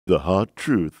The Hard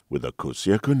Truth with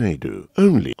Akosia Konedu,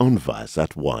 only on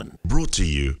Viasat 1. Brought to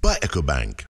you by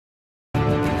EcoBank.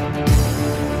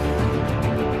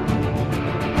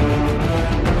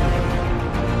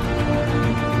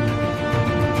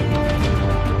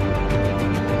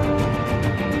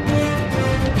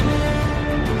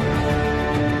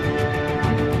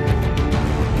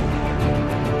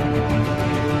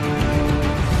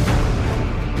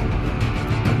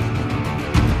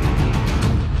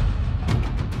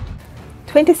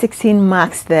 2016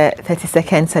 marks the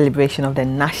 32nd celebration of the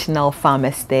National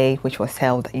Farmers' Day, which was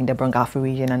held in the Brongafo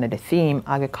region under the theme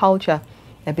Agriculture,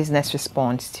 a Business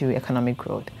Response to Economic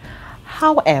Growth.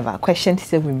 However, questions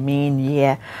still remain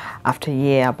year after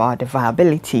year about the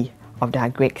viability of the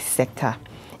agri sector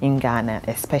in Ghana,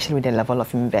 especially with the level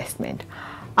of investment.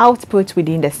 Output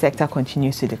within the sector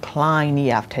continues to decline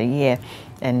year after year,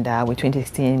 and with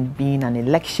 2016 being an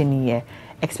election year,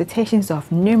 expectations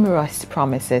of numerous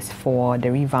promises for the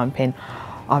revamping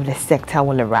of the sector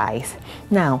will arise.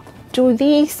 Now, do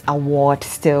these awards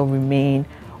still remain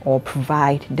or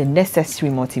provide the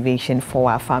necessary motivation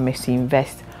for our farmers to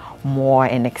invest more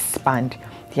and expand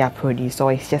their produce,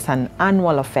 or it's just an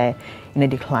annual affair in a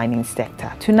declining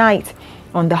sector? Tonight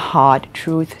on The Hard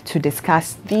Truth, to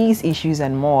discuss these issues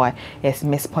and more, is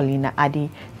Ms. Paulina Addy,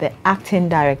 the Acting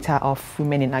Director of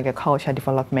Women in Agriculture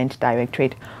Development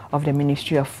Directorate of the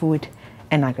Ministry of Food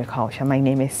and Agriculture. My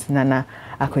name is Nana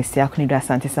Akosia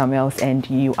Konedu, and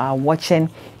you are watching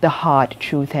The Hard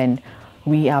Truth, and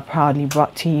we are proudly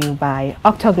brought to you by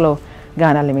Octoglo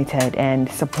Ghana Limited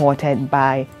and supported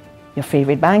by your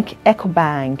favorite bank,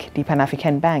 EcoBank, the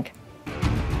Pan-African Bank.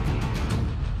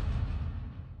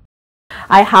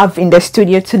 I have in the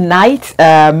studio tonight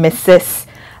Mrs.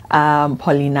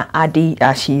 Paulina Addy.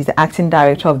 She's the Acting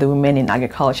Director of the Women in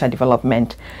Agriculture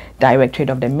Development Directorate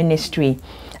of the Ministry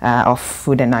of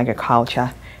Food and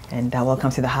Agriculture. And welcome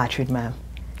to The Hard Truth, ma'am.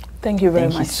 Thank you very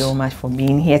much. Thank you so much for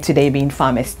being here today, being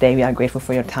Farmers' Day. We are grateful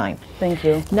for your time. Thank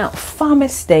you. Now,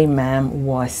 Farmers' Day, ma'am,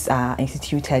 was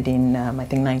instituted in, I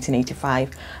think,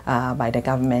 1985 by the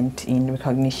government in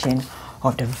recognition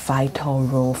of the vital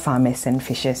role farmers and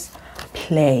fishers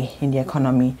play in the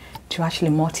economy to actually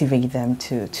motivate them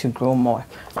to grow more.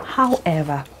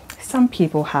 However, some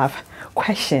people have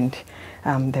questioned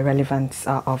the relevance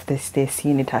of this day,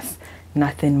 seeing it as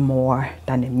nothing more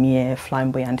than a mere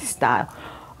flamboyant style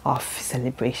of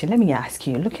celebration. Let me ask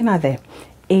you, looking at the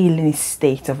ailing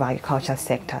state of agriculture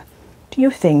sector, do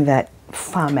you think that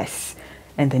farmers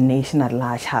and the nation at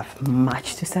large have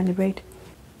much to celebrate?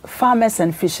 Farmers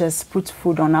and fishers put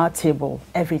food on our table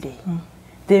every day.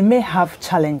 They may have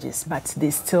challenges, but they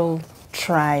still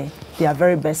try their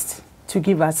very best to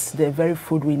give us the very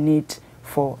food we need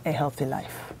for a healthy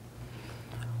life.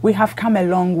 We have come a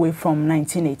long way from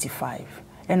 1985,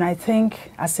 and I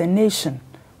think as a nation,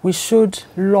 we should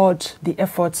laud the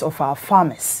efforts of our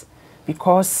farmers,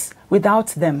 because without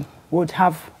them, we would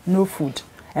have no food.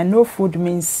 And no food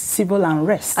means civil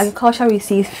unrest. Agriculture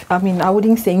receives, I mean, I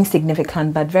wouldn't say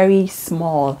insignificant, but very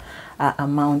small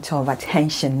amount of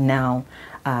attention now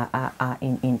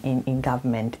in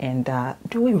government. And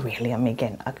do we really, I mean,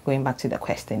 again, going back to the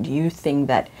question, do you think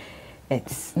that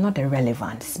it's not the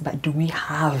relevance, but do we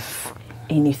have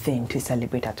anything to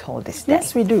celebrate at all this day?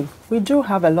 Yes, we do. We do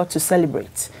have a lot to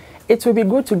celebrate. It will be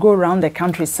good to go around the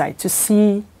countryside to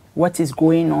see what is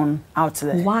going on out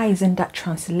there. Why isn't that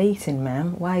translating,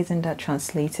 ma'am? Why isn't that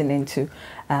translating into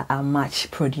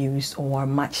much produce or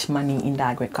much money in the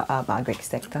agri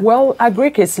sector? Well,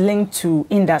 agri is linked to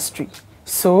industry.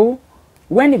 So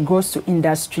when it goes to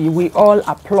industry, we all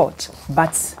applaud,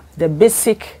 but the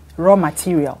basic raw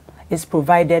material is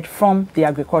provided from the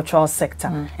agricultural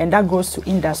sector, and that goes to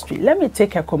industry. Let me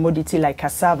take a commodity like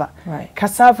cassava. Right.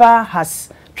 Cassava has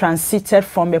transited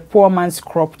from a poor man's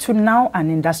crop to now an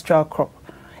industrial crop.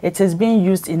 It is being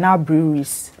used in our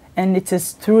breweries, and it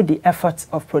is through the efforts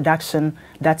of production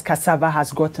that cassava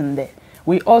has gotten there.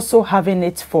 We also having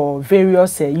it for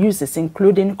various uses,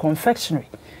 including confectionery.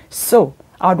 So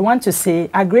I would want to say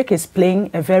agri is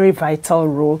playing a very vital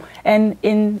role. And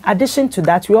in addition to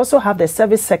that, we also have the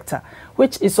service sector,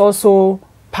 which is also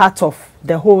part of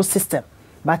the whole system.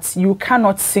 But you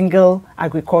cannot single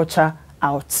agriculture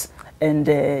out and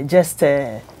just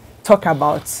talk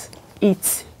about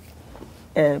it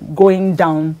going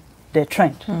down the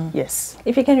trend. Yes.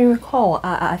 If you can recall,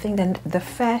 I think then the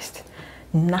first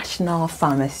National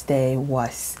Farmers Day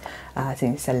was, I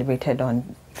think, celebrated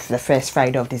on the first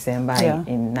Friday of December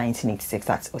in 1986.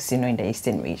 That's Osino in the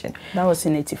Eastern region. That was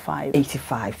in 85.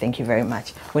 85, thank you very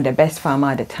much. With the best farmer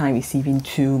at the time receiving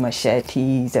 2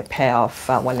 machetes, a pair of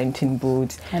Wellington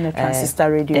boots. And a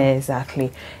transistor radio.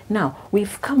 Exactly. Now,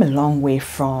 we've come a long way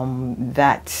from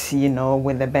that, you know,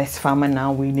 with the best farmer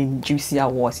now winning juicy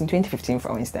awards. In 2015,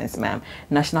 for instance, ma'am,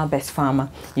 National Best Farmer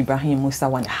Ibrahim Musa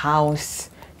won a house,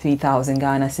 3,000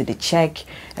 Ghana cedi check,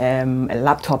 a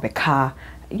laptop, a car,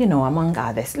 you know, among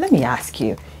others. Let me ask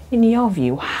you, in your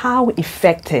view, how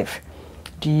effective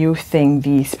do you think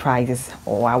these prizes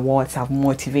or awards have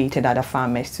motivated other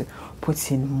farmers to put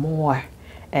in more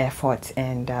effort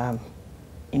and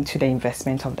into the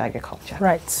investment of the agriculture?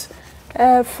 Right.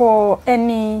 For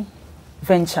any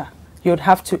venture, you'd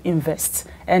have to invest,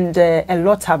 and a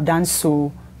lot have done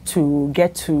so to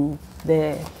get to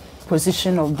the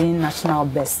position of being national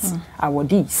best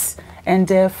awardees.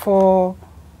 And for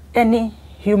any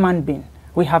human being,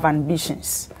 we have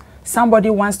ambitions. Somebody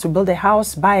wants to build a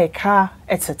house, buy a car,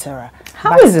 etc.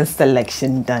 How is the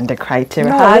selection done, the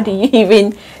criteria? No. How do you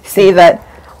even say that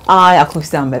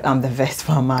I'm the best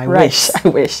farmer? I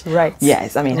wish. Right.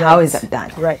 Yes, I mean, how is that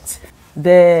done? Right.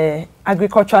 The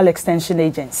agricultural extension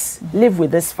agents live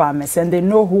with these farmers, and they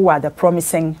know who are the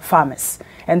promising farmers.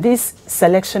 And this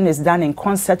selection is done in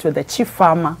concert with the chief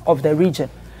farmer of the region.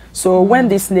 So when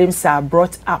these names are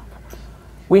brought up,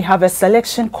 we have a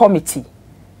selection committee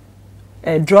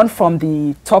drawn from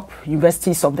the top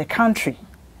universities of the country,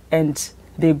 and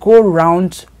they go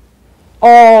around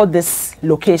all these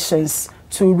locations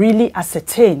to really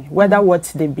ascertain whether what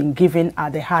they've been given are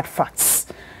the hard facts.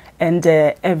 And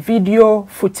a video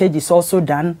footage is also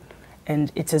done,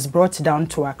 and it is brought down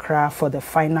to Accra for the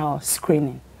final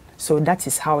screening. So that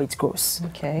is how it goes.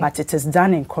 Okay. But it is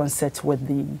done in concert with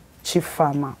the chief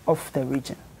farmer of the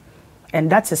region.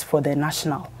 And that is for the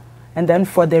national. And then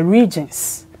for the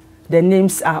regions, the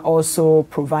names are also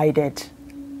provided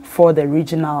for the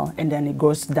regional, and then it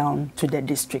goes down to the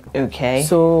district. Okay.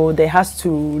 So they have to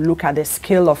look at the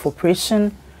scale of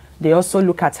operation. They also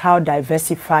look at how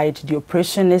diversified the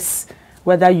operation is,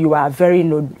 whether you are very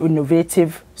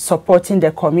innovative, supporting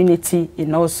the community,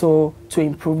 and also to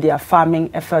improve their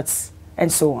farming efforts,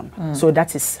 and so on. So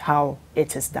that is how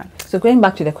it is done. So going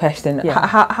back to the question,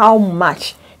 how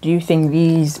much do you think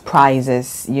these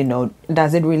prizes, you know,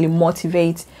 does it really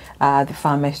motivate the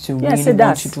farmers to really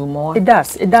want to do more? It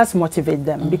does. It does motivate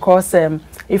them because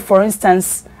if, for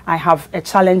instance, I have a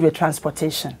challenge with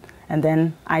transportation and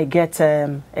then I get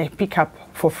a pickup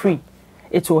for free,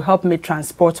 it will help me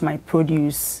transport my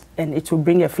produce and it will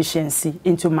bring efficiency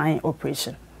into my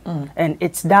operation. And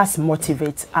it does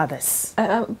motivate others.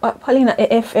 But Paulina,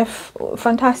 if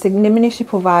fantastic, the ministry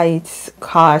provides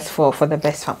cars for the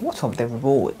best farm, what of the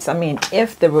roads? I mean,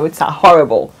 if the roads are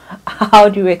horrible, how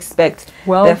do you expect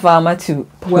the farmer to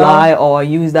ply or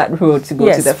use that road to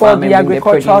go to the farm? Yes, for the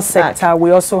agricultural sector, we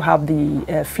also have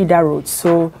the feeder roads.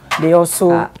 So they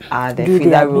also the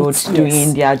feeder roads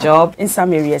doing their job? In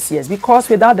some areas, yes. Because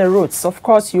without the roads, of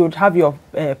course, you would have your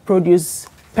produce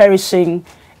perishing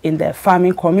in the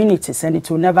farming communities, and it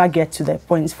will never get to the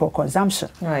points for consumption.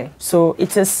 Right. So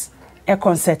it is a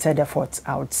concerted effort,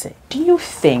 I would say. Do you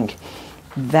think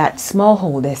that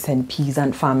smallholders and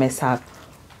peasant farmers have,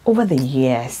 over the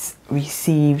years,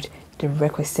 received the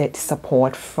requisite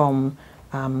support from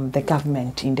the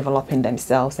government in developing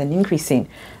themselves and increasing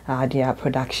their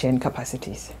production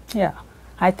capacities? Yeah,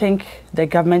 I think the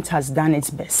government has done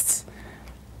its best.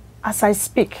 As I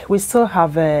speak, we still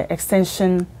have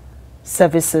extension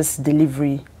services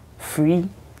delivery free.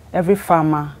 Every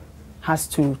farmer has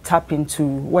to tap into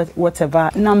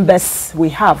whatever numbers we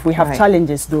have. We have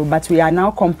challenges though, but we are now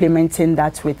complementing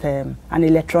that with an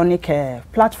electronic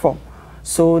platform.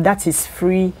 So that is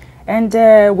free. And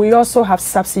we also have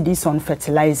subsidies on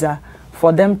fertilizer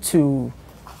for them to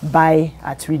buy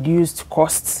at reduced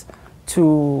costs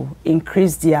to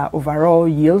increase their overall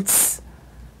yields.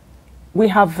 We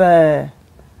have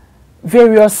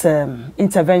various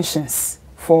interventions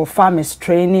for farmers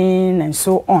training and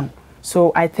so on.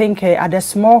 So I think at the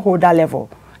smallholder level,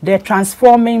 the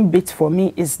transforming bit for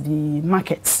me is the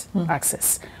market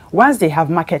access. Once they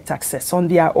have market access on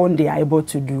their own, they are able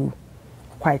to do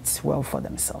quite well for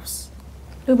themselves.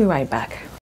 We'll be right back.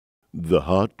 The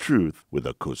Hard Truth with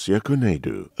Akosua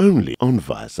Konadu, only on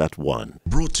VASAT 1.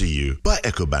 Brought to you by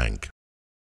EcoBank.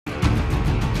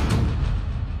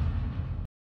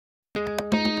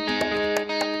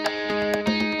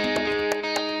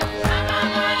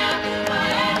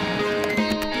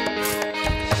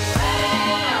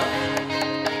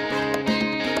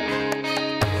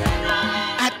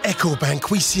 EcoBank,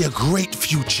 we see a great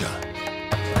future.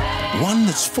 One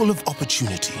that's full of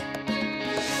opportunity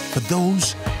for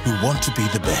those who want to be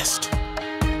the best.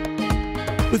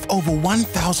 With over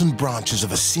 1,000 branches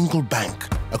of a single bank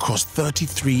across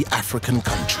 33 African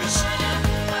countries.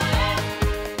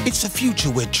 It's a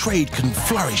future where trade can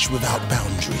flourish without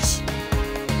boundaries.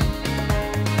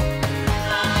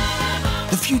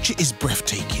 The future is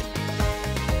breathtaking,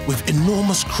 with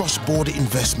enormous cross-border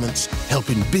investments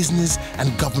helping business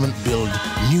and government build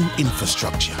new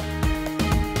infrastructure,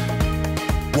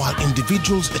 while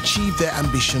individuals achieve their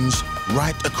ambitions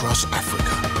right across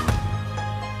Africa.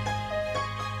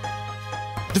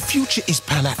 The future is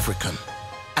Pan-African,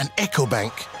 and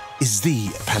EcoBank is the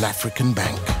Pan-African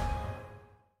bank.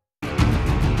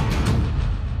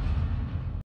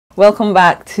 Welcome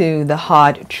back to The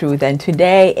Hard Truth, and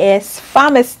today is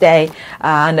Farmers' Day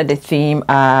under the theme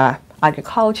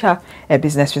Agriculture, a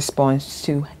Business Response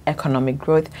to Economic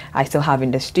Growth. I still have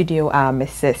in the studio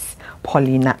Mrs.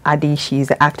 Paulina Addy. She's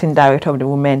the Acting Director of the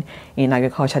Women in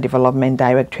Agriculture Development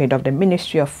Directorate of the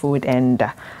Ministry of Food and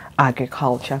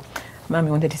Agriculture. Ma'am,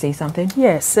 you wanted to say something?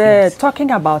 Yes, talking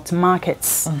about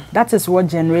markets, that is what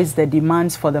generates the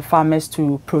demands for the farmers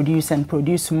to produce and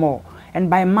produce more. And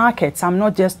by markets, I'm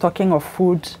not just talking of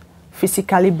food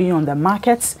physically being on the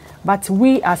markets, but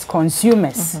we as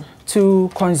consumers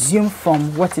to consume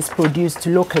from what is produced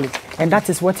locally. And that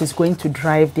is what is going to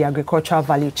drive the agricultural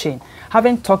value chain.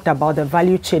 Having talked about the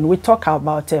value chain, we talk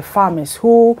about farmers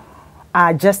who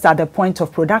are just at the point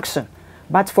of production.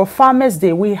 But for Farmers'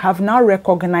 Day, we have now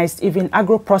recognized even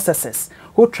agro-processors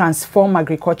who transform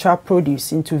agricultural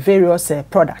produce into various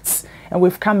products. And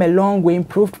we've come a long way,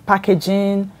 improved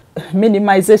packaging,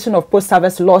 minimization of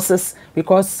post-harvest losses,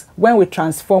 because when we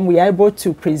transform, we are able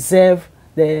to preserve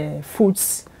the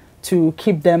foods to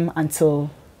keep them until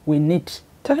we need.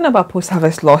 Talking about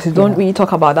post-harvest losses, don't we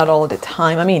talk about that all the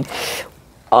time? I mean,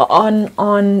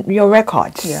 on your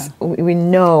records, we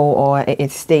know, or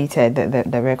it's stated that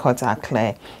the records are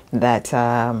clear that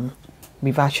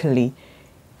we've actually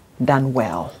done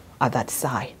well at that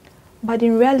side. But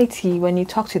in reality, when you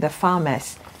talk to the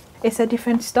farmers, it's a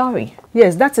different story.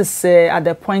 Yes, that is at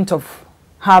the point of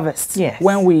harvest,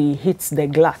 when we hit the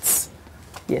gluts.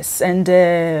 Yes, and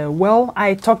well,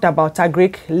 I talked about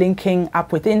Agric linking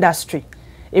up with industry.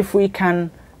 If we can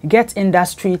get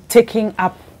industry taking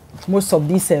up most of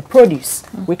these produce,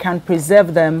 we can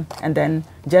preserve them and then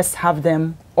just have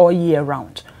them all year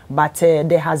round. But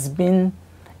there has been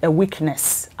a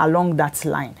weakness along that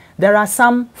line. There are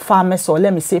some farmers, or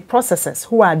let me say processors,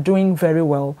 who are doing very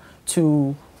well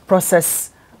to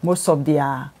process most of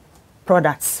their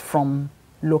products from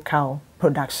local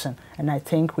production, and I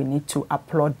think we need to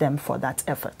applaud them for that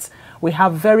effort. We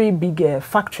have very big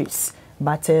factories,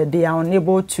 but they are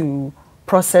unable to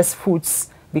process foods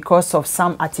because of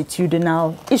some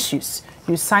attitudinal issues.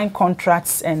 You sign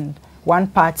contracts and one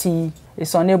party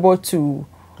is unable to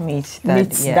meet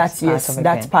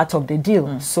that part of the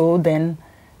deal. So then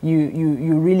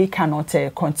you really cannot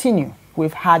continue.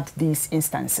 We've had these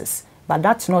instances. But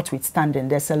that's notwithstanding,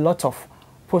 there's a lot of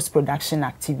post-production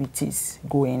activities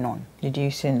going on.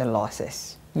 Reducing the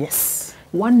losses. Yes.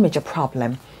 One major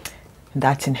problem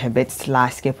that inhibits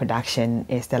large-scale production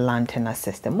is the land tenure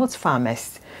system. Most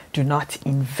farmers do not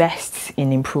invest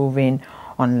in improving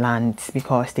on land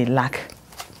because they lack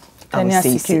tenure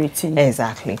security.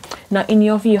 Exactly. Now, in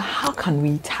your view, how can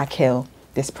we tackle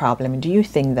this problem? Do you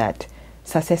think that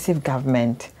successive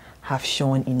government have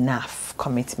shown enough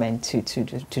commitment to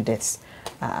this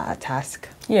task?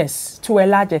 Yes, to a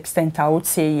large extent, I would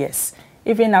say yes.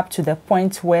 Even up to the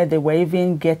point where they were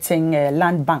even getting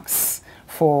land banks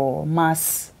for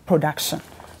mass production.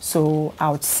 So I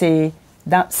would say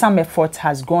that some effort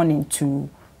has gone into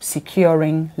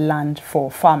securing land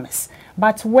for farmers.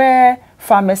 But where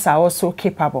farmers are also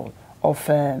capable of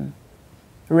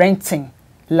renting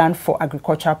land for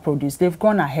agricultural produce, they've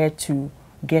gone ahead to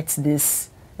get this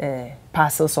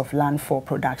parcels of land for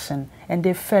production, and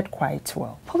they've fared quite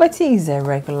well. Poverty is a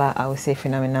regular, I would say,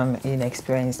 phenomenon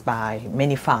experienced by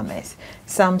many farmers.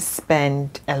 Some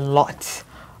spend a lot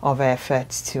of effort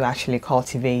to actually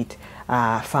cultivate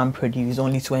farm produce,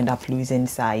 only to end up losing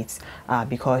sites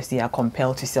because they are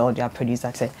compelled to sell their produce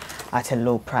at a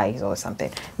low price or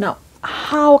something. Now,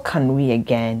 how can we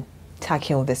again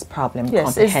tackle this problem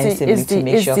comprehensively to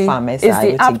make sure farmers are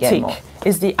able to get more?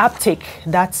 It's the uptake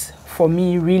that, for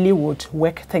me, really would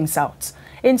work things out.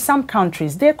 In some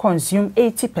countries, they consume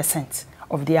 80%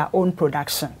 of their own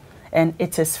production, and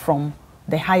it is from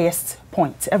the highest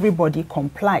point. Everybody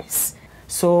complies.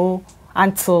 So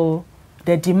until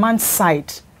the demand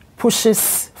side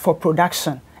pushes for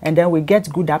production and then we get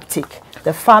good uptake,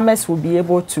 the farmers will be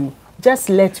able to just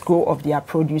let go of their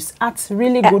produce at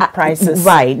really good prices.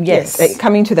 Right, yes.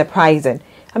 Coming to the pricing.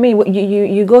 I mean,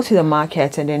 you go to the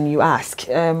market and then you ask,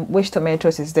 which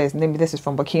tomatoes is this? Maybe this is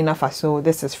from Burkina Faso,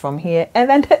 this is from here. And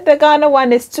then the Ghana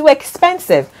one is too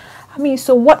expensive. I mean,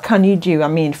 so what can you do? I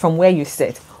mean, from where you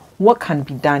sit, what can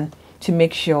be done to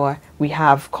make sure we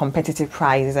have competitive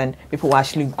prices and people will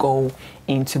actually go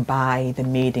in to buy the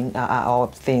made in, or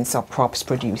things or crops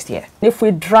produced here? If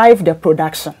we drive the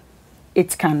production,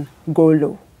 it can go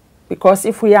low. Because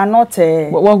if we are not...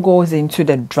 what goes into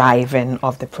the driving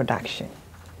of the production?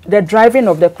 The driving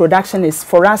of the production is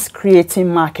for us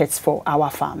creating markets for our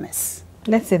farmers.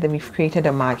 Let's say that we've created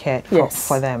a market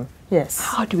for them. Yes.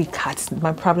 How do we cut?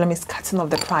 My problem is cutting off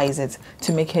the prices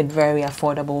to make it very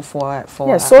affordable for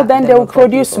yes, so then they will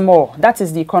produce more. That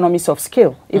is the economies of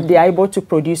scale. If they are able to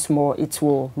produce more, it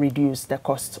will reduce the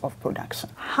cost of production.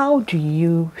 How do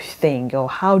you think, or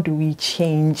how do we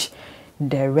change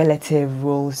the relative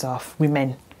roles of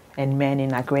women and men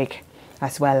in agric,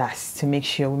 as well as to make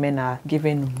sure women are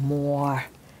given more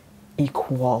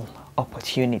equal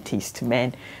opportunities to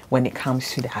men when it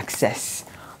comes to the access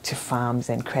to farms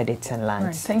and credits and lands?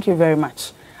 Right. Thank you very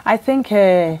much. I think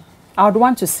I would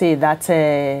want to say that,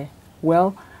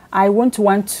 well, I won't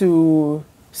want to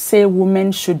say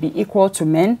women should be equal to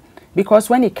men, because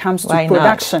when it comes to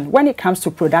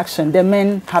production, the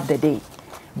men have the day.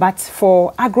 But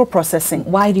for agro-processing...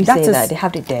 Why do you say that? They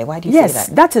have the day. Why do you say that? Yes,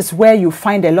 that is where you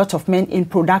find a lot of men in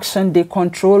production. They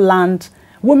control land.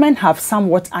 Women have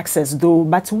somewhat access though,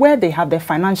 but where they have the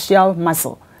financial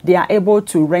muscle, they are able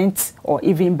to rent or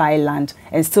even buy land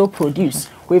and still produce.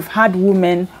 We've had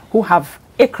women who have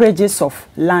acreages of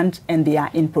land and they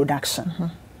are in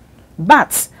production.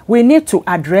 But we need to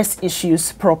address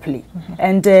issues properly.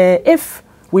 And if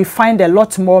we find a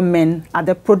lot more men at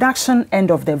the production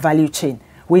end of the value chain,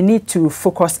 we need to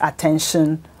focus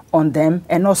attention on them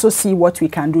and also see what we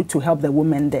can do to help the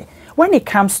women there. When it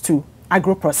comes to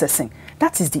agro-processing,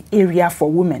 that is the area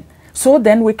for women. So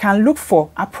then we can look for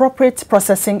appropriate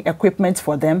processing equipment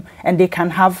for them and they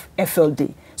can have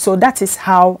FLD. So that is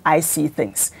how I see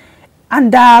things.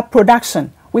 Under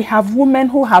production, we have women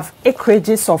who have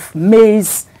acreages of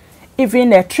maize,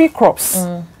 even tree crops,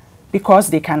 because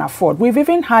they can afford. We've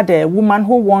even had a woman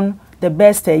who won the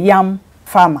best yam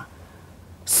farmer.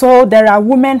 So there are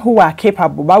women who are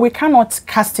capable, but we cannot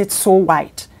cast it so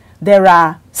wide. There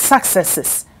are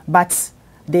successes, but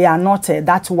they are not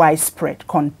that widespread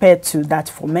compared to that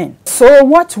for men. So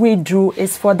what we do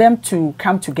is for them to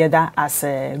come together as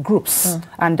groups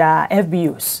under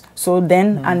FBOs. So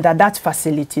then under that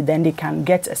facility, then they can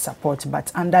get a support,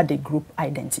 but under the group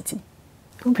identity.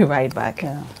 We'll be right back.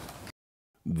 Yeah.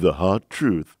 The Hard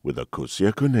Truth with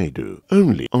Akosia Konedu,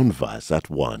 only on Viasat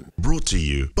 1. Brought to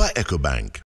you by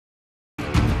EcoBank.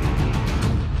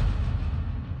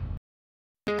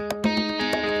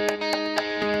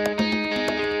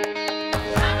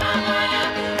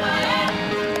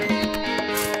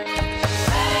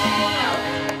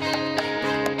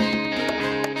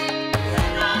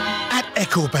 At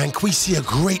EcoBank, we see a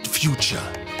great future.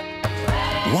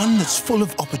 One that's full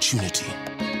of opportunity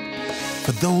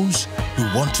for those who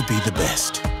want to be the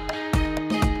best.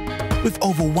 With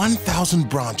over 1,000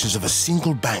 branches of a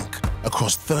single bank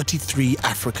across 33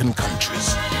 African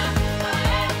countries.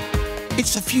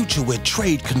 It's a future where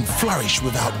trade can flourish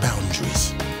without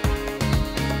boundaries.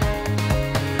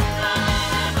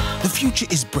 The future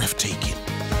is breathtaking,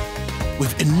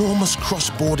 with enormous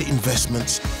cross-border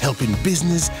investments helping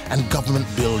business and government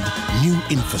build new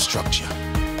infrastructure,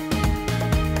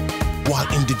 while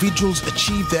individuals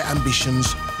achieve their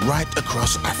ambitions right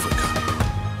across Africa.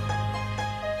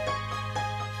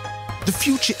 The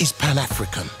future is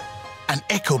Pan-African, and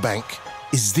EcoBank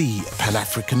is the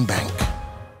Pan-African bank.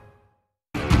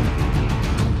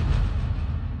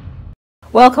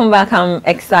 Welcome back. I'm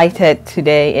excited.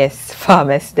 Today is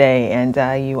Farmers Day and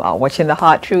you are watching The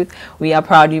Hard Truth. We are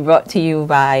proudly brought to you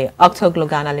by Octoglo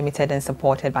Ghana Limited and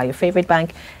supported by your favorite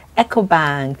bank,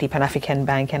 EcoBank, the Pan-African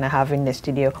Bank, and I have in the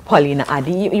studio Paulina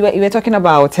Addy. You were talking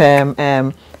about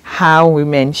how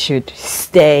women should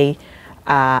stay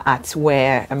at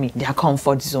where, I mean, their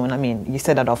comfort zone. I mean, you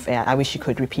said that off air. I wish you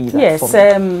could repeat that. Yes,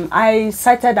 I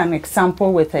cited an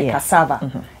example with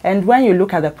cassava. And when you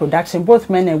look at the production, both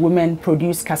men and women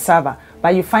produce cassava,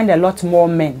 but you find a lot more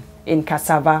men in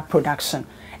cassava production.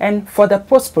 And for the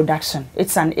post-production,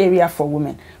 it's an area for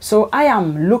women. So I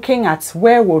am looking at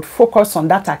where we'll focus on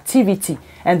that activity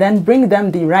and then bring them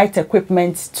the right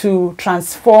equipment to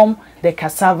transform the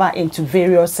cassava into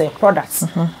various products.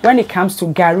 When it comes to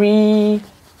gari,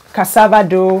 cassava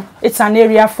dough, it's an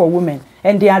area for women.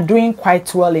 and they are doing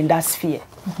quite well in that sphere.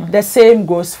 The same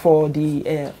goes for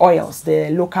the oils, the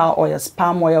local oils,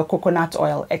 palm oil, coconut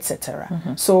oil,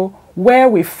 etc. So where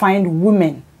we find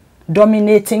women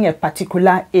dominating a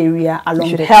particular area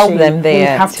along the help chain, them there. We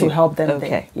have to help them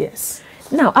there. Yes.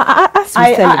 Now,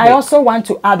 I also want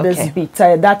to add this bit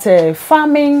that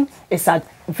farming is at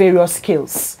various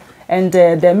scales, and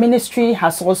the ministry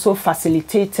has also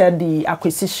facilitated the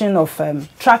acquisition of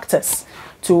tractors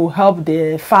to help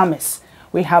the farmers.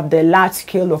 We have the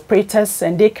large-scale operators,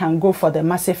 and they can go for the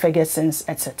massive Fergusons,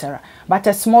 etc. But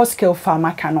a small-scale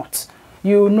farmer cannot.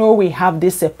 You know, we have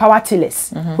this power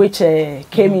tillers, which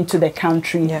came into the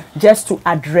country just to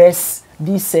address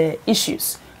these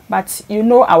issues. But you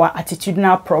know our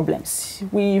attitudinal problems.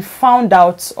 We found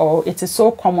out, or it is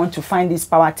so common to find these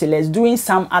power tillers doing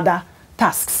some other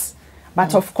tasks.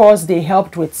 But of course, they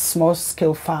helped with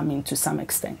small-scale farming to some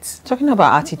extent. Talking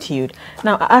about attitude,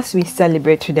 now as we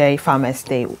celebrate today Farmers'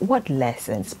 Day, what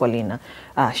lessons, Paulina,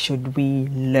 should we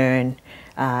learn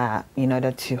in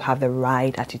order to have the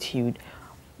right attitude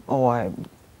or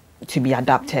to be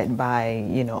adopted by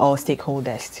all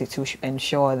stakeholders to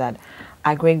ensure that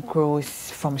agri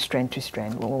grows from strength to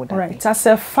strength? What would that be? As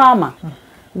a farmer,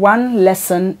 one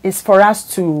lesson is for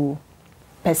us to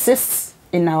persist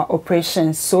in our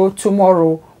operations, so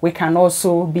tomorrow we can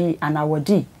also be an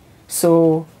awardee.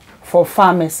 So for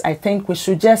farmers, I think we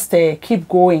should just keep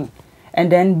going and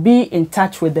then be in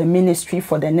touch with the ministry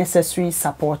for the necessary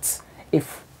support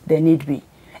if there need be.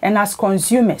 And as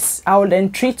consumers, I will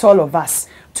entreat all of us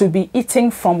to be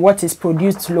eating from what is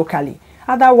produced locally.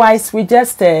 Otherwise, we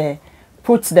just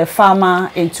put the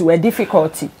farmer into a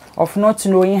difficulty of not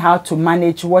knowing how to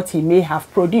manage what he may have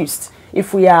produced.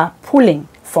 If we are pulling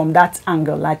from that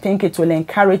angle, I think it will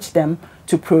encourage them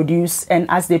to produce, and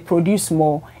as they produce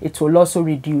more, it will also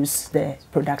reduce the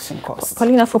production costs.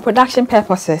 Paulina, for production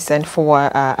purposes and for,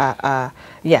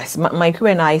 yes, my crew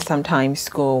and I sometimes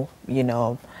go,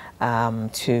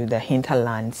 to the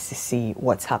hinterlands to see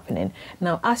what's happening.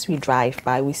 Now, as we drive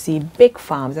by, we see big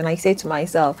farms, and I say to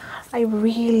myself, I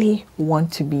really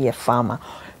want to be a farmer.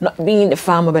 Not being a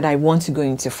farmer, but I want to go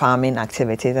into farming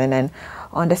activities. And then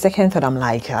on the second thought, I'm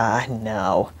like,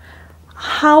 no.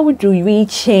 How do we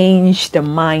change the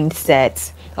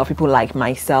mindset of people like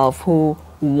myself who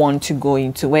want to go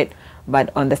into it,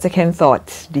 but on the second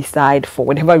thought, decide for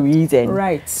whatever reason,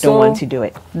 don't want to do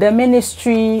it? The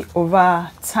ministry over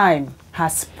time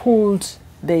has pulled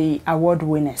the award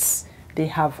winners. They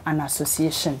have an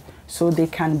association, so they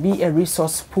can be a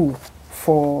resource pool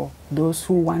for those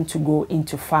who want to go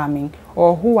into farming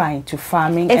or who are into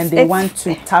farming and they want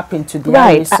to tap into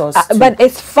their resource. But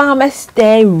is Farmers'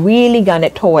 Day really gone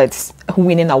towards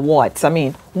winning awards? I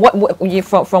mean,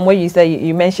 from what you said,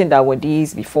 you mentioned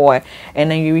awardees before,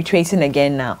 and then you're retracing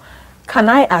again now. Can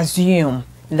I assume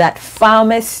that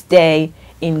Farmers' Day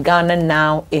in Ghana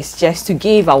now is just to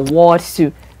give awards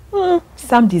to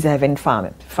some deserving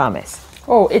farmers?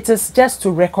 Oh, it is just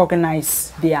to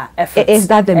recognize their efforts. Is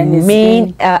that the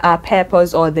main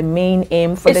purpose or the main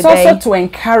aim for the day? It's also to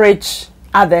encourage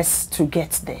others to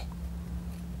get there.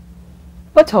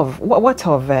 What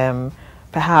of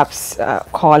perhaps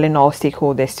calling all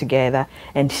stakeholders together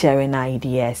and sharing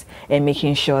ideas and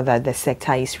making sure that the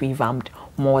sector is revamped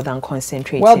more than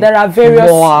concentrating? Well, there are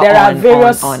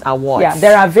various on awards. Yeah,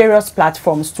 there are various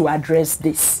platforms to address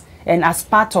this. And as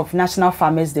part of National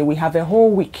Farmers' Day, we have a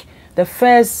whole week. The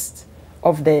first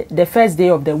day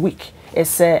of the week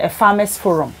is a farmers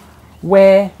forum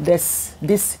where there's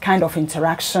this kind of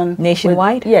interaction.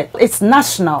 Nationwide? Yeah, it's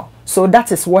national. So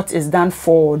that is what is done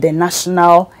for the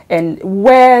national, and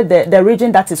where the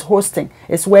region that is hosting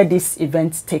is where this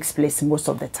event takes place most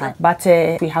of the time. But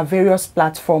we have various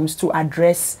platforms to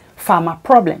address farmer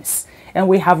problems. And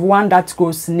we have one that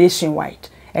goes nationwide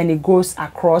and it goes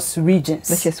across regions.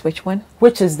 Which is which one?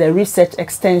 Which is the Research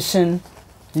Extension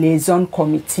Liaison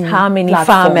Committee. How many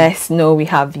farmers know we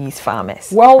have these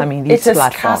farmers? Well, I mean, these it is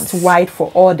platforms. cast wide for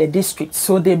all the districts.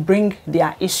 So they bring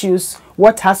their issues.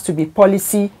 What has to be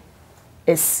policy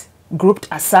is grouped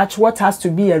as such. What has to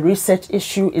be a research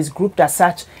issue is grouped as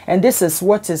such. And this is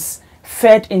what is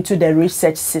fed into the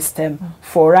research system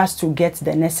for us to get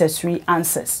the necessary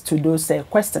answers to those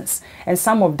questions. And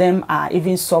some of them are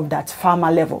even solved at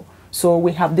farmer level. So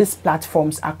we have these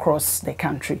platforms across the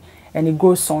country, and it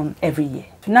goes on every year.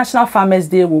 National Farmers'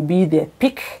 Day will be the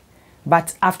peak,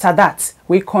 but after that,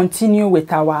 we continue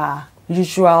with our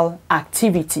usual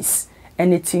activities,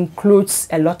 and it includes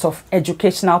a lot of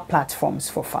educational platforms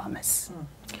for farmers.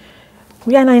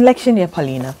 We are in an election year,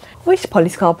 Paulina. Which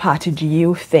political party do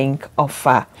you think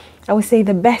offer, I would say,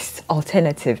 the best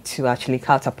alternative to actually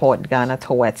catapult Ghana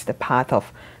towards the path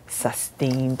of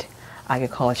sustained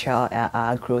agricultural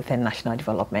growth and national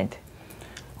development?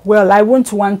 Well, I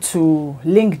wouldn't want to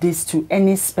link this to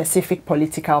any specific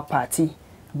political party,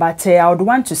 but I would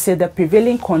want to say the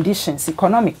prevailing conditions,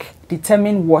 economic,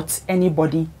 determine what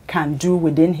anybody can do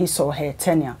within his or her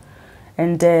tenure.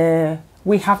 And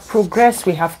we have progressed,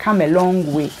 we have come a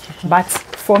long way. But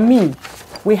for me,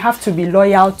 we have to be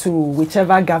loyal to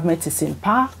whichever government is in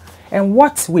power, and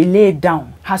what we lay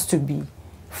down has to be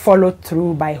followed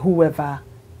through by whoever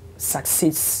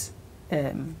succeeds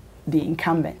the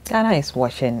incumbent. Ghana is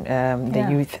watching, the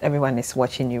youth, everyone is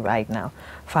watching you right now.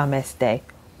 Farmers Day.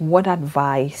 What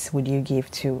advice would you give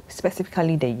to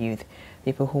specifically the youth?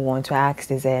 People who want to ask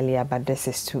this earlier, but this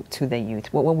is to the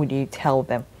youth. What would you tell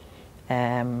them?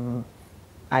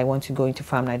 I want to go into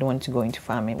farming, I don't want to go into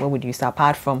farming. What would you say,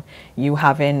 apart from you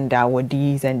having the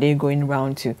awardees and they going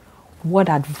around to, what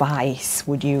advice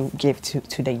would you give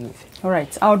to the youth? All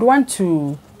right, I would want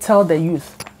to tell the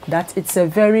youth that it's a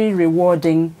very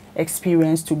rewarding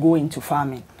experience to go into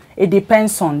farming. It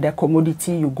depends on the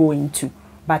commodity you go into,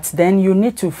 but then you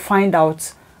need to find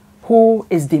out who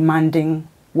is demanding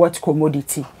what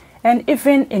commodity. And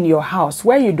even in your house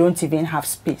where you don't even have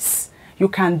space, you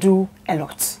can do a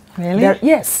lot. Really?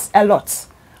 Yes, a lot.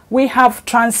 We have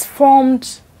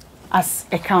transformed as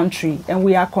a country and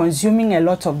we are consuming a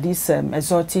lot of these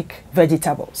exotic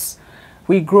vegetables.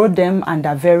 We grow them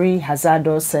under very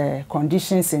hazardous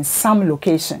conditions in some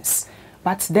locations.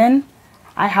 But then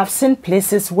I have seen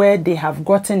places where they have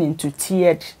gotten into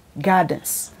tiered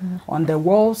gardens. On the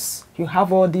walls, you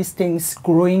have all these things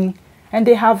growing and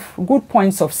they have good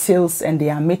points of sales and they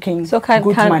are making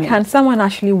good money. Can someone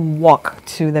actually walk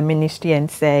to the ministry and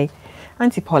say,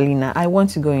 Auntie Paulina, I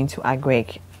want to go into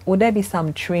agric? Would there be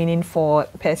some training for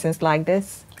persons like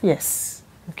this? Yes.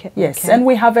 Okay. Yes, okay. and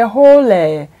we have a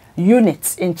whole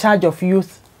unit in charge of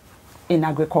youth in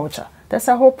agriculture. There's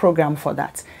a whole program for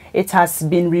that. It has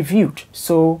been reviewed,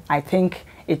 so I think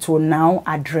it will now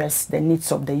address the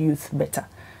needs of the youth better.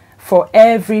 For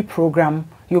every program,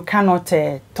 you cannot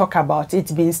talk about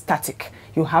it being static.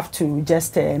 You have to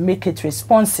just make it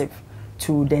responsive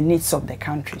to the needs of the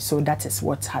country. So that is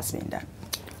what has been done.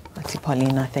 Auntie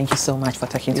Paulina, thank you so much for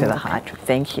talking to the Heart.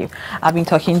 Thank you. I've been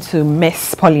talking to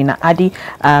Miss Paulina Addy.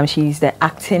 She's the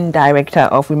Acting Director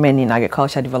of Women in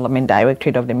Agriculture Development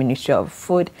Directorate of the Ministry of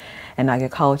Food and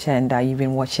Agriculture, and you've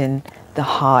been watching The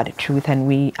Hard Truth, and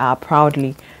we are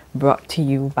proudly brought to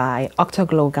you by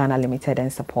Octoglow Ghana Limited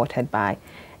and supported by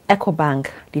EcoBank,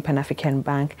 the Pan-African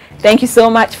Bank. Thank you so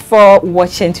much for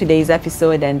watching today's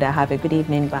episode, and have a good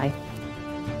evening. Bye.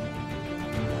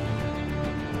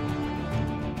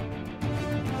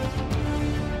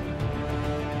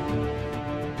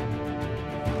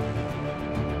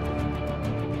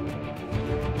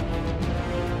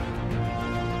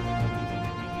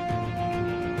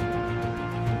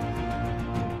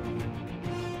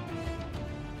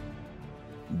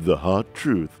 The Hard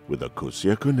Truth with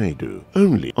Akosia Konedu,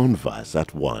 only on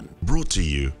Viasat 1. Brought to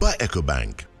you by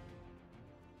EcoBank.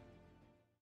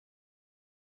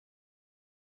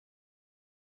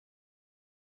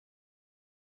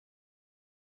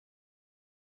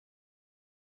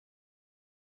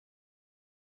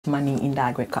 Money in the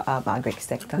agric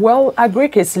sector? Well,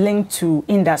 agric is linked to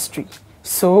industry.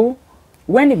 So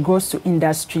when it goes to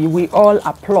industry, we all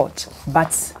applaud,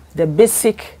 but the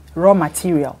basic raw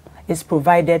material is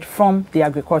provided from the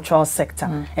agricultural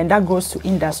sector, and that goes to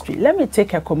industry. Let me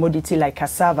take a commodity like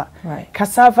cassava. Right.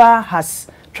 Cassava has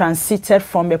transited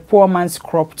from a poor man's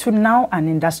crop to now an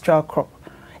industrial crop.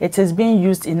 It is being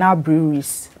used in our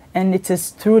breweries, and it is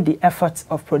through the efforts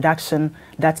of production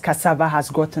that cassava has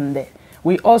gotten there.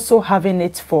 We also having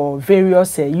it for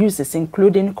various uses,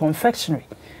 including confectionery.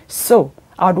 So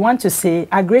I would want to say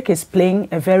agric is playing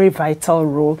a very vital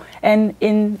role. And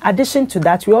in addition to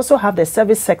that, we also have the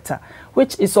service sector,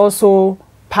 which is also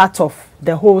part of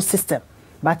the whole system.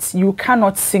 But you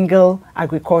cannot single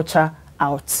agriculture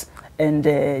out and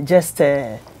just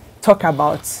talk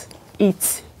about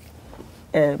it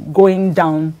going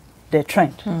down the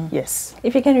trend. Yes.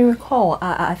 If you can recall,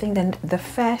 I think then the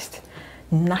first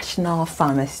National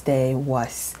Farmers Day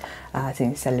was I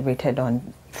think celebrated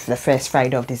on the first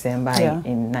Friday of December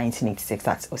in 1986.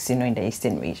 That's Osino in the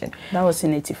Eastern region. That was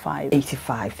in 85.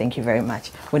 85, thank you very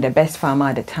much. With the best farmer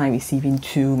at the time receiving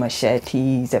 2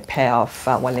 machetes, a pair of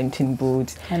Wellington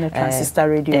boots. And a transistor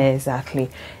radio. Exactly.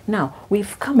 Now,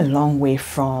 we've come a long way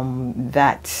from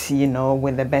that, you know,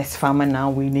 with the best farmer now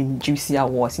winning juicy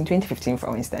awards. In 2015,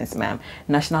 for instance, ma'am,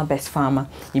 National Best Farmer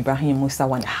Ibrahim Musa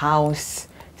won a house,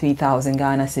 3,000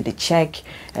 Ghana cedi check,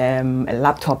 a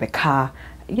laptop, a car,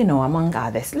 you know, among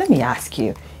others. Let me ask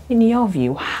you, In your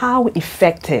view, how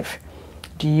effective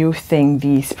do you think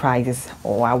these prizes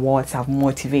or awards have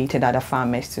motivated other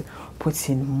farmers to put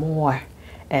in more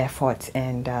effort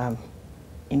and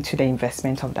into the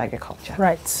investment of the agriculture?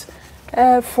 Right.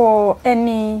 For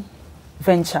any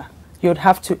venture, you'd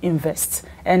have to invest,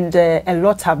 and a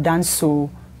lot have done so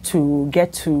to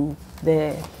get to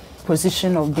the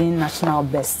position of being national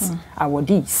best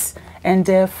awardees.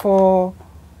 And for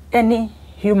any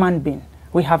human being,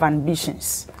 we have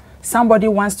ambitions. Somebody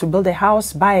wants to build a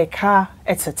house, buy a car,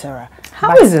 etc.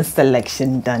 How is the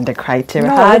selection done, the criteria?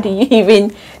 No. How do you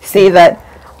even say that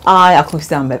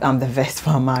I'm the best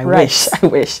farmer? I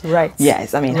wish. Right.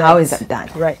 Yes, I mean, right. How is that done?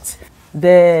 Right.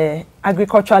 The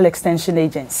agricultural extension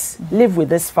agents live with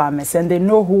these farmers, and they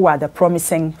know who are the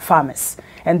promising farmers.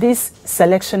 And this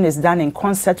selection is done in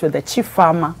concert with the chief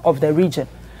farmer of the region.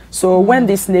 So when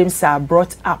these names are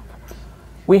brought up,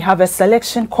 we have a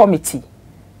selection committee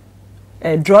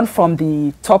drawn from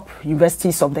the top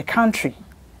universities of the country,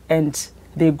 and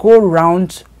they go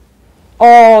around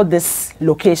all these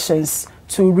locations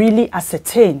to really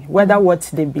ascertain whether what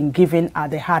they've been given are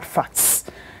the hard facts.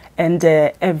 And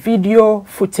a video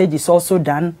footage is also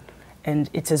done, and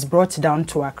it is brought down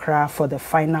to Accra for the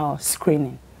final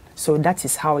screening. So that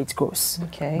is how it goes.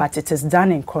 Okay. But it is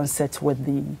done in concert with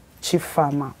the chief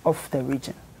farmer of the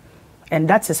region. And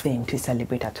that is Thing to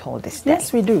celebrate at all this day.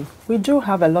 Yes, we do. We do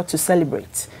have a lot to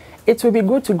celebrate. It will be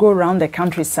good to go around the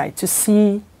countryside to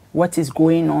see what is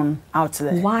going on out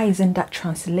there. Why isn't that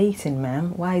translating,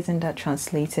 ma'am? Why isn't that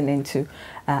translating into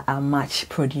much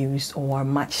produce or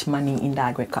much money in the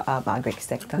agric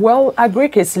sector? Well,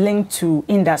 agric is linked to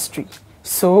industry.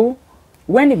 So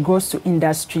when it goes to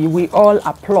industry, we all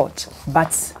applaud,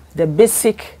 but the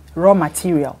basic raw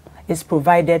material is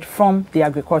provided from the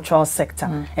agricultural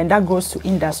sector, and that goes to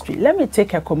industry. Let me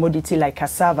take a commodity like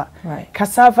cassava. Right.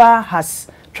 Cassava has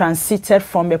transited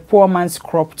from a poor man's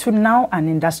crop to now an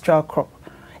industrial crop.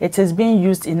 It is being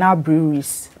used in our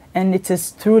breweries, and it is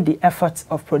through the efforts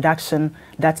of production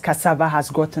that cassava has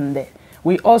gotten there.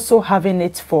 We also having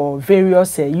it for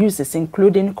various uses,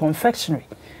 including confectionery.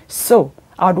 So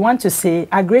I would want to say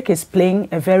agric is playing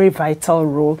a very vital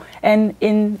role. And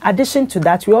in addition to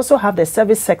that, we also have the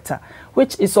service sector,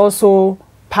 which is also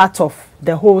part of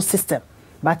the whole system.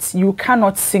 But you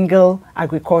cannot single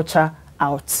agriculture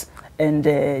out and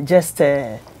just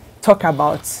talk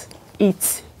about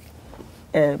it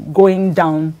going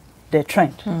down the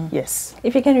trend. Yes.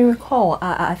 If you can recall,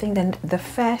 I think then the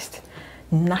first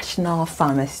National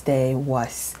Farmers Day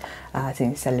was I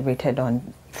think celebrated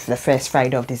on the first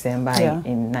Friday of December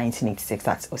in 1986.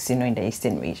 That's Osino in the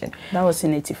Eastern region. That was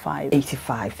in 85.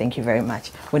 85, thank you very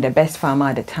much. With the best farmer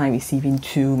at the time receiving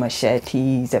 2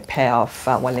 machetes, a pair of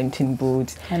Wellington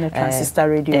boots. And a transistor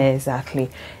radio. Exactly.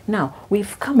 Now,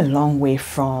 we've come a long way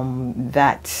from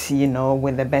that, you know,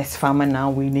 with the best farmer now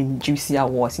winning juicy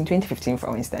awards. In 2015,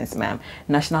 for instance, ma'am,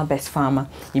 National Best Farmer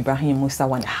Ibrahim Musa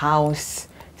won a house,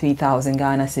 3,000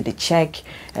 Ghana cedi check,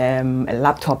 a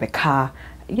laptop, a car,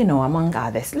 you know, among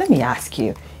others. Let me ask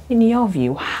you, in your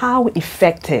view, how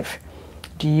effective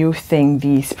do you think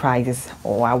these prizes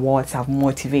or awards have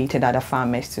motivated other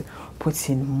farmers to put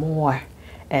in more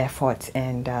effort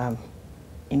and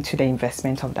into the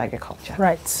investment of the agriculture?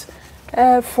 Right.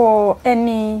 For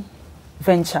any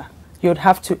venture, you'd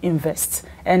have to invest,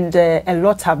 and a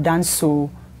lot have done so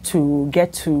to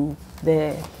get to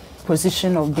the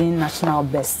position of being national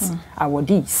best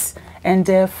awardees.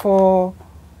 And for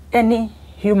any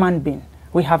human being,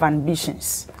 we have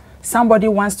ambitions. Somebody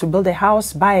wants to build a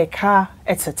house, buy a car,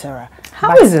 etc.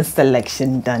 How is the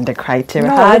selection done, the criteria?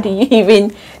 No. How do you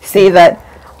even say that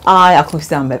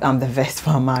I'm the best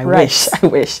farmer? I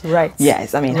wish. Right.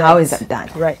 Yes, I mean, right. How is that done?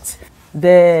 Right.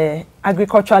 The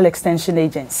agricultural extension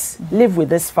agents live with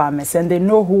these farmers, and they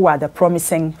know who are the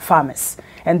promising farmers.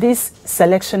 And this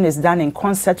selection is done in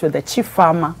concert with the chief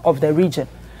farmer of the region.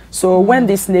 So when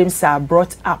these names are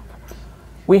brought up,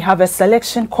 we have a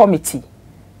selection committee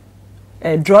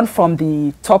drawn from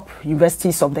the top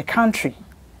universities of the country,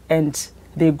 and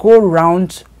they go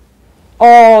around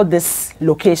all these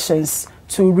locations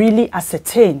to really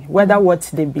ascertain whether what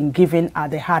they've been given are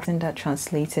the hard. Isn't that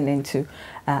translating into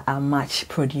much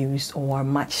produce or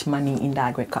much money in the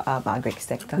agric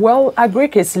sector? Well,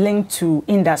 agric is linked to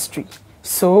industry.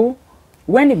 So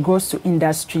when it goes to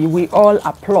industry, we all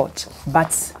applaud,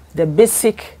 but the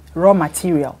basic raw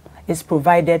material is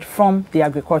provided from the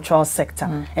agricultural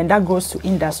sector, and that goes to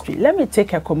industry. Let me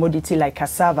take a commodity like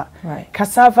cassava. Right.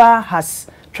 Cassava has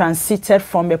transited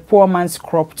from a poor man's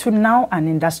crop to now an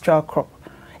industrial crop.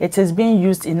 It is being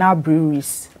used in our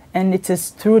breweries, and it is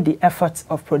through the efforts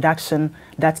of production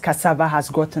that cassava has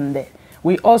gotten there.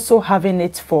 We also having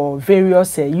it for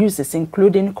various uses,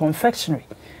 including confectionery.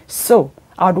 So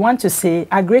I would want to say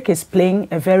agric is playing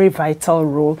a very vital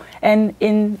role. And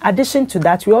in addition to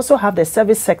that, we also have the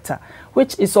service sector,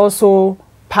 which is also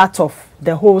part of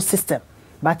the whole system.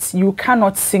 But you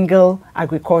cannot single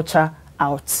agriculture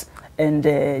out and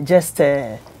just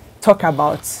talk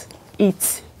about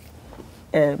it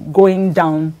going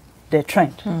down the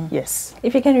trend. Yes.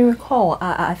 If you can recall,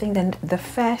 I think then the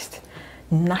first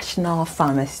National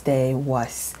Farmers' Day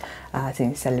was, I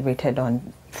think, celebrated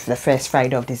on the first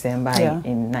Friday of December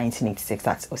in 1986.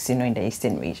 That's Osino in the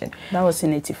Eastern region. That was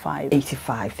in 85.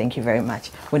 85, thank you very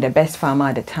much. With the best farmer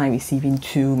at the time receiving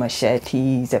 2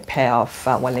 machetes, a pair of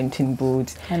Wellington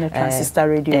boots. And a transistor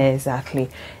radio. Exactly.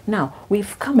 Now,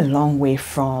 we've come a long way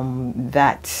from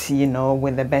that, you know,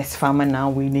 with the best farmer now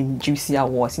winning juicy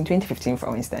awards. In 2015,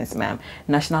 for instance, ma'am,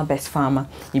 National Best Farmer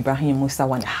Ibrahim Musa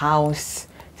won a house,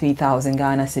 3,000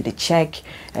 Ghana cedi check,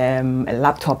 a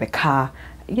laptop, a car,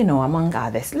 you know, among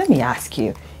others. Let me ask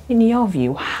you, in your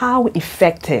view, how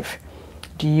effective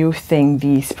do you think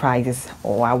these prizes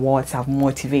or awards have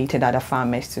motivated other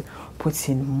farmers to put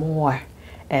in more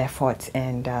effort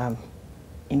and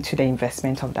into the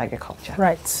investment of the agriculture?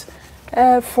 Right.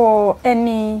 For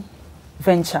any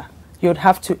venture, you'd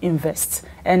have to invest.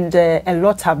 And a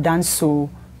lot have done so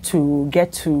to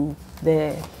get to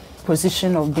the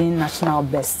position of being national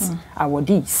best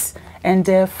awardees.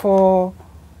 And for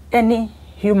any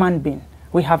human being,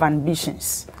 we have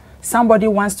ambitions. Somebody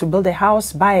wants to build a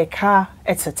house, buy a car,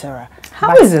 etc.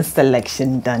 How is the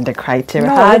selection done, the criteria?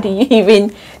 No. How do you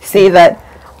even say that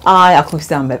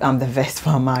I'm the best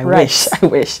farmer? I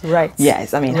wish. Right.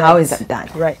 Yes, I mean, how is that done?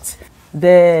 Right.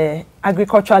 The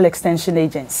agricultural extension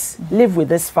agents live with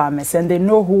these farmers and they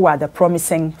know who are the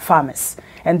promising farmers.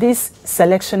 And this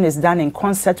selection is done in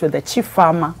concert with the chief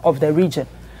farmer of the region.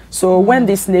 So when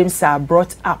these names are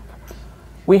brought up,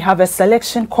 we have a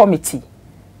selection committee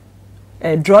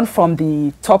drawn from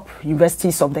the top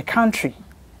universities of the country,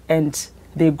 and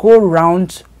they go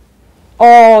around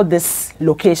all these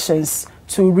locations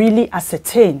to really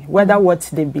ascertain whether what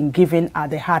they've been given are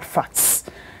the hard facts.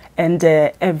 And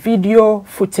a video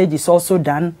footage is also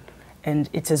done, and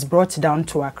it is brought down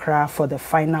to Accra for the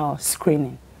final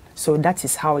screening. So that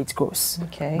is how it goes.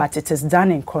 Okay. But it is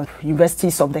done in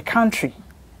universities of the country,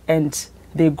 and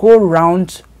they go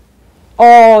around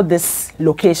all these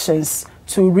locations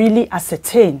to really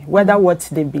ascertain whether what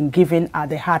they've been given are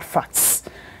the hard facts.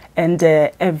 And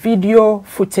a video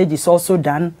footage is also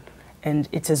done, and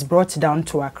it is brought down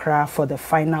to Accra for the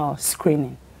final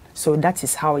screening. So that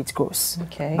is how it goes.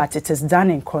 Okay. But it is done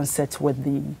in concert with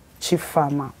the chief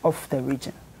farmer of the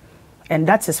region. And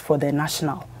that is for the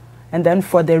national. And then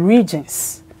for the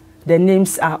regions, the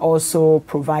names are also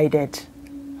provided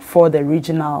for the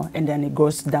regional, and then it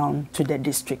goes down to the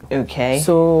district. Okay.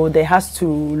 So they has to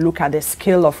look at the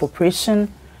scale of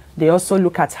operation. They also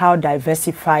look at how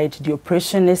diversified the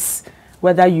operation is,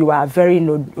 whether you are very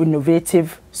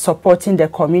innovative, supporting the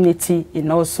community, and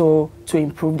also to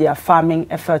improve their farming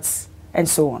efforts, and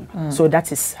so on. So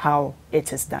that is how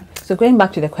it is done. So going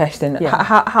back to the question,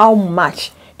 how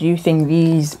much do you think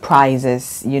these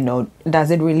prizes, you know,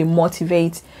 does it really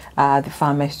motivate the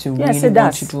farmers to really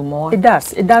want to do more? It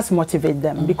does. It does motivate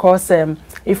them because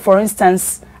if, for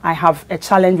instance, I have a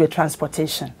challenge with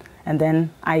transportation and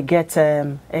then I get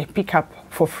a pickup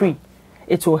for free,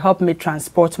 it will help me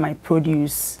transport my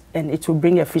produce and it will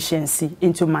bring efficiency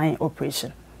into my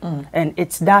operation. And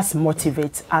it does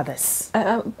motivate others.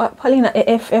 But Paulina,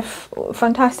 if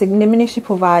fantastic, the ministry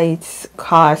provides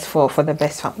cars for the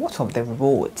best farm, what of the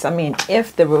roads? I mean,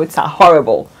 if the roads are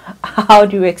horrible, how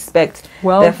do you expect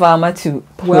the farmer to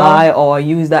ply or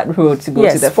use that road to go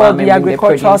to the farm? Yes, for the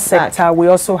agricultural sector, we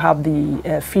also have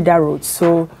the feeder roads.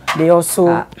 So they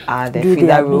also the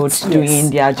feeder roads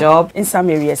doing their job? In some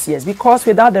areas, yes. Because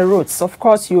without the roads, of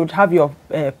course, you would have your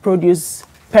produce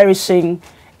perishing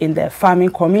in the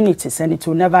farming communities, and it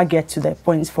will never get to the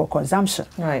points for consumption.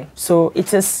 Right. So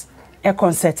it is a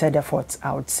concerted effort,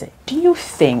 I would say. Do you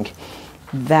think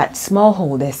that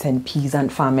smallholders and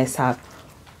peasant farmers have,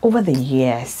 over the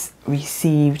years,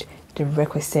 received the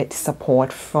requisite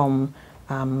support from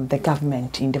the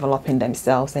government in developing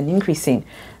themselves and increasing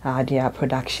their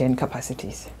production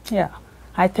capacities? Yeah,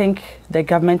 I think the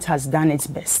government has done its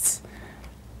best.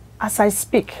 As I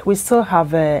speak, we still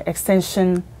have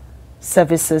extension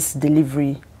services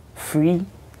delivery free.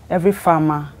 Every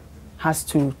farmer has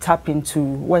to tap into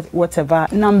whatever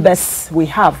numbers we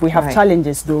have. We have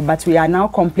challenges though, but we are now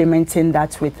complementing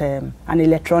that with an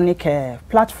electronic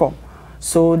platform.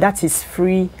 So that is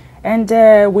free. And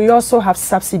we also have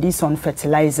subsidies on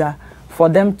fertilizer for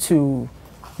them to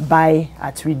buy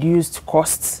at reduced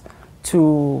costs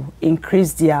to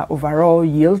increase their overall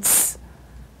yields.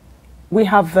 We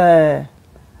have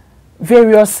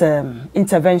various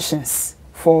interventions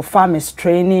for farmers,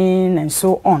 training and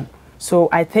so on. So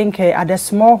I think at the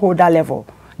smallholder level,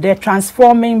 the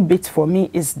transforming bit for me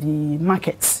is the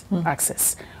market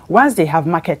access. Once they have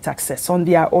market access on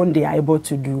their own, they are able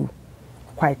to do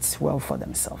quite well for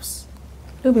themselves.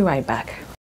 We'll be right back.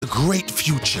 A great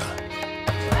future,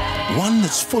 one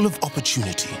that's full of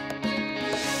opportunity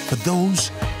for those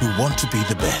who want to be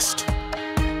the best.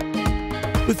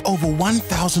 With over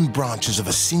 1,000 branches of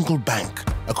a single bank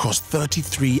across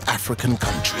 33 African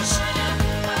countries.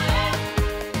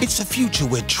 It's a future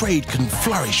where trade can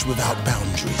flourish without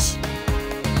boundaries.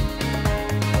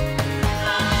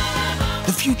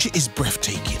 The future is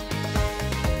breathtaking,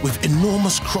 with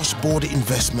enormous cross-border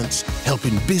investments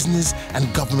helping business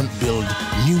and government build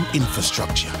new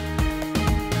infrastructure,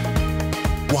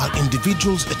 while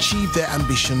individuals achieve their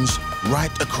ambitions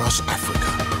right across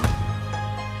Africa.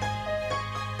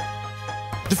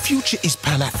 The future is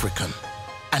Pan-African,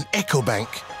 and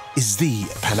EcoBank is the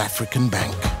Pan-African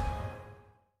bank.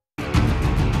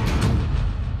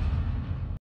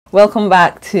 Welcome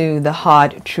back to The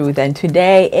Hard Truth, and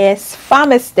today is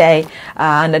Farmers' Day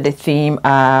under the theme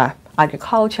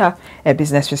Agriculture, a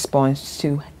Business Response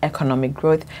to Economic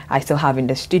Growth. I still have in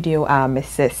the studio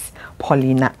Mrs.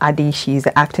 Paulina Addy. She's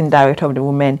the Acting Director of the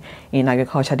Women in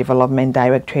Agriculture Development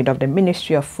Directorate of the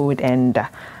Ministry of Food and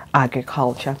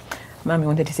Agriculture. Ma'am, you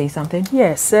wanted to say something?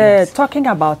 Yes, talking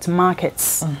about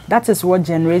markets, that is what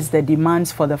generates the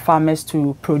demands for the farmers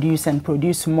to produce and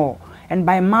produce more. And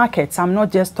by markets, I'm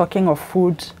not just talking of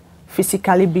food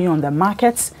physically being on the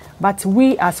markets, but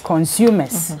we as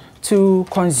consumers to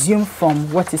consume from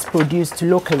what is produced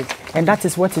locally. And that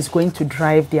is what is going to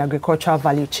drive the agricultural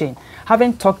value chain.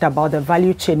 Having talked about the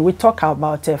value chain, we talk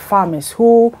about farmers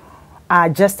who are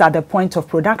just at the point of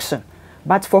production.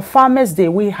 But for Farmers' Day,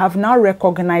 we have now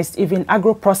recognized even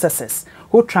agro-processors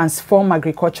who transform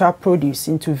agricultural produce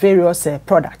into various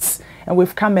products. And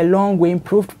we've come a long way,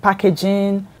 improved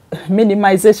packaging,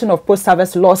 minimization of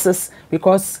post-harvest losses,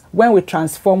 because when we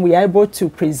transform, we are able to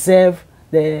preserve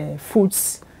the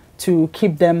foods to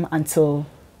keep them until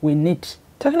we need.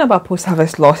 Talking about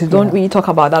post-harvest losses, don't we talk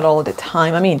about that all the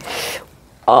time? I mean,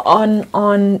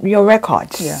 on your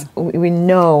records, we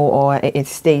know, or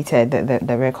it's stated that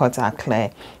the records are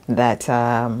clear that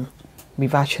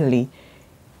we've actually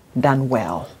done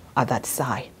well at that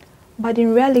side. But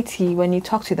in reality, when you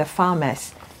talk to the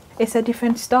farmers, it's a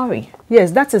different story.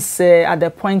 Yes, that is at the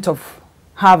point of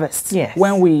harvest,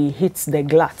 when we hit the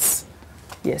gluts.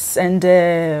 Yes, and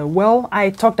well, I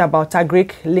talked about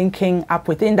Agric linking up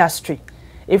with industry.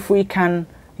 If we can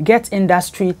get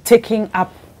industry taking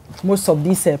up most of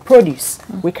these produce,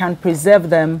 we can preserve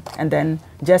them and then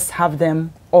just have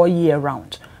them all year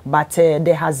round. But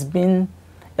there has been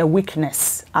a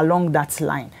weakness along that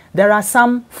line. There are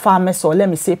some farmers, or let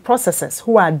me say processors,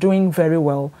 who are doing very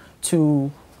well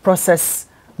to process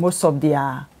most of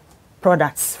their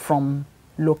products from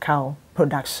local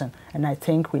production, and I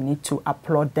think we need to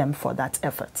applaud them for that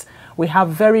effort. We have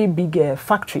very big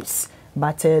factories,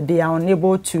 but they are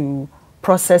unable to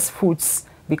process foods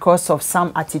because of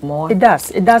some attitude.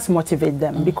 It does motivate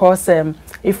them, because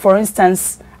if, for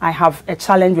instance, I have a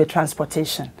challenge with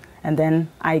transportation and then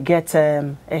I get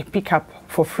a pickup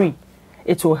for free,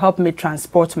 it will help me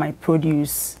transport my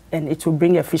produce and it will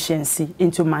bring efficiency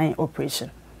into my operation.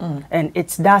 And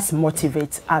it does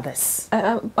motivate others.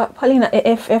 But Paulina,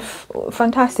 if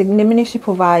fantastic, the ministry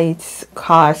provides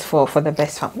cars for the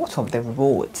best farm, what of the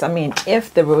roads? I mean,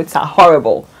 if the roads are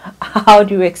horrible, how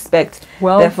do you expect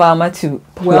the farmer to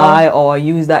ply or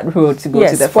use that road to go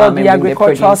to the farm? For the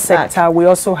agricultural sector, we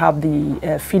also have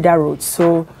the feeder roads,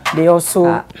 so they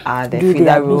also are the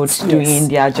feeder roads doing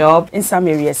their job? In some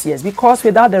areas, yes, because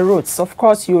without the roads, of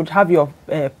course, you would have your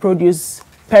produce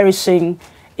perishing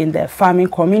in the farming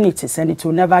communities, and it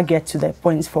will never get to the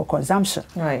points for consumption.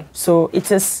 Right. So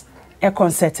it is a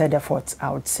concerted effort,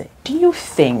 I would say. Do you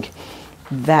think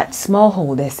that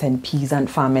smallholders and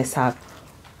peasant farmers have,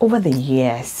 over the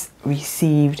years,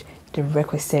 received the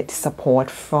requisite support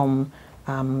from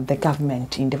the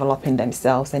government in developing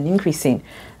themselves and increasing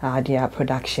their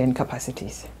production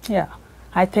capacities? Yeah,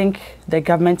 I think the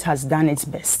government has done its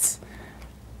best.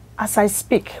 As I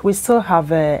speak, we still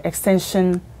have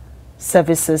extension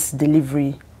services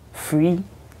delivery free.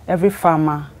 Every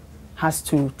farmer has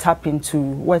to tap into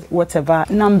whatever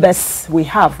numbers we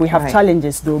have. We have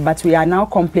challenges though, but we are now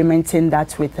complementing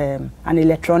that with an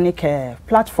electronic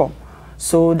platform.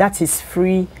 So that is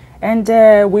free. And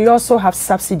we also have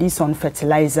subsidies on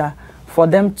fertilizer for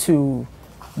them to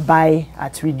buy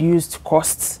at reduced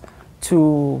costs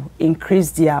to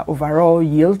increase their overall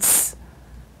yields.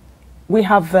 We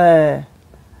have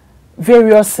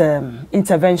various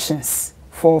interventions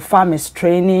for farmers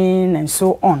training and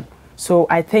so on. So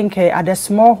I think at the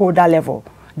smallholder level,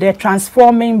 the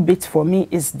transforming bit for me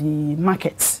is the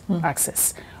market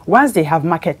access. Once they have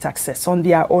market access on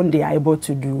their own, they are able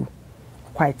to do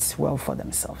quite well for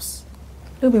themselves.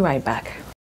 We'll be right back.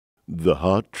 The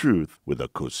Hard Truth with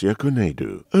Akosua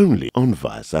Konadu, only on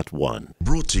Viasat 1.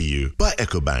 Brought to you by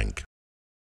EcoBank.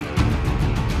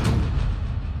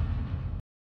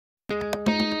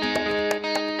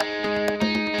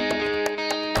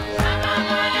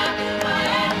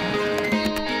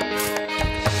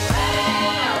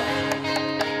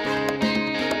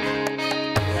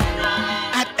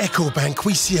 At EcoBank,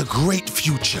 we see a great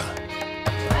future.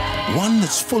 One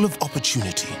that's full of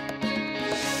opportunity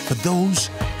for those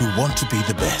who want to be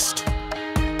the best.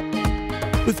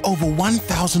 With over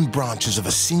 1,000 branches of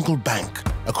a single bank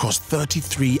across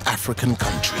 33 African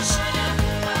countries.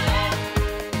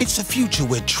 It's a future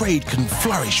where trade can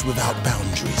flourish without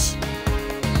boundaries.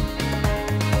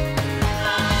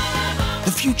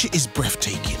 The future is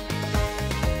breathtaking,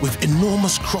 with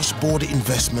enormous cross-border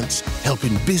investments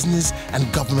helping business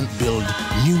and government build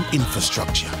new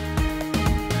infrastructure,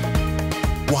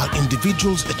 while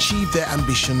individuals achieve their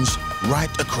ambitions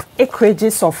right across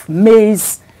acreages of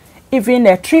maize, even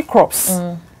tree crops,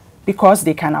 because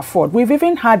they can afford. We've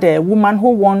even had a woman who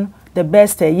won the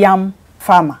best yam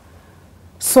farmer.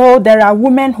 So there are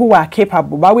women who are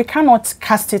capable, but we cannot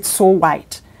cast it so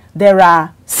wide. There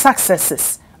are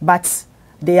successes, but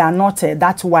they are not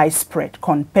that widespread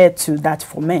compared to that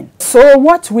for men. So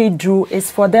what we do is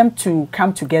for them to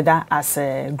come together as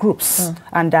groups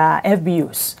under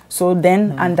FBOs. So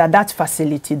then under that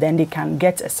facility, then they can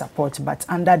get a support, but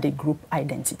under the group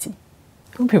identity.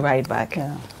 We'll be right back.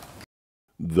 Yeah.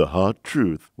 The Hard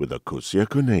Truth with Akosua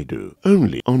Konadu,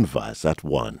 only on Viasat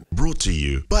 1. Brought to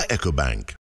you by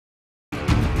EcoBank.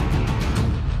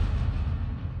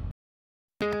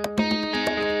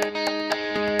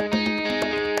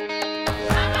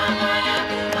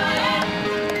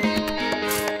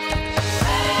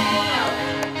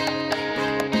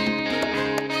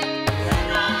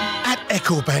 At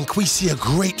EcoBank, we see a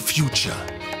great future.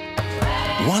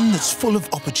 One that's full of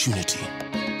opportunity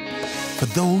for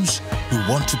those who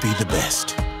want to be the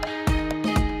best.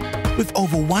 With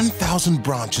over 1,000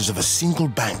 branches of a single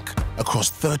bank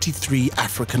across 33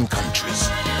 African countries.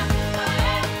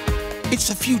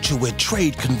 It's a future where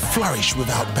trade can flourish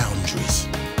without boundaries.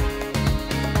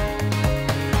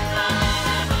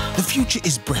 The future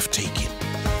is breathtaking,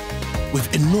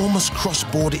 with enormous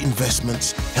cross-border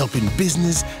investments helping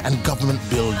business and government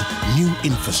build new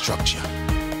infrastructure,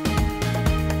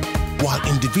 while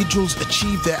individuals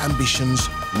achieve their ambitions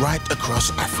right across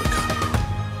Africa.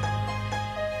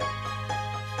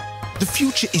 The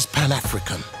future is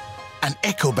Pan-African, and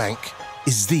EcoBank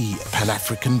is the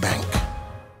Pan-African bank.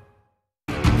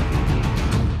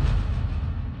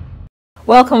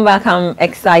 Welcome back. I'm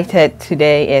excited.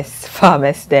 Today is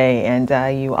Farmers Day and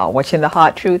you are watching The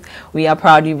Hard Truth. We are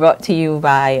proudly brought to you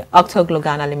by Octoglo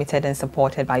Ghana Limited and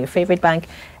supported by your favorite bank,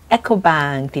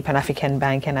 EcoBank, the Pan-African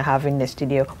Bank, and I have in the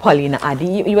studio Paulina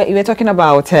Addy. You were talking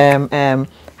about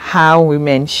how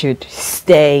women should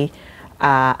stay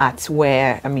at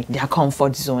where, I mean, their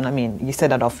comfort zone. I mean, you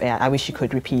said that off air. I wish you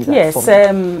could repeat that. Yes,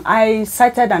 for me. I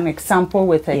cited an example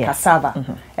with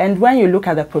cassava. And when you look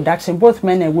at the production, both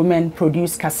men and women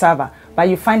produce cassava, but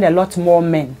you find a lot more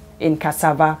men in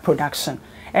cassava production.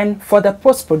 And for the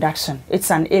post-production, it's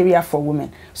an area for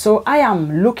women. So I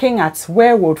am looking at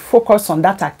where we'll focus on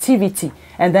that activity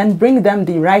and then bring them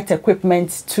the right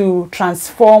equipment to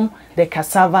transform the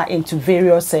cassava into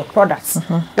various products.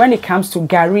 When it comes to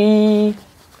gari,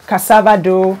 cassava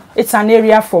dough, it's an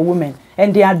area for women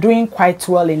and they are doing quite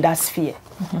well in that sphere.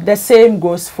 The same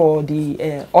goes for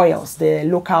the oils, the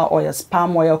local oils,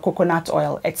 palm oil, coconut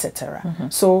oil, etc.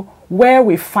 So where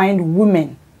we find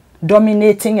women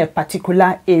dominating a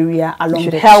particular area along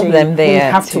the chain, we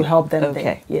have to help them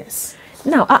there. Yes.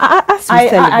 Now,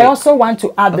 I also want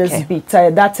to add this bit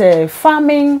that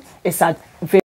farming is a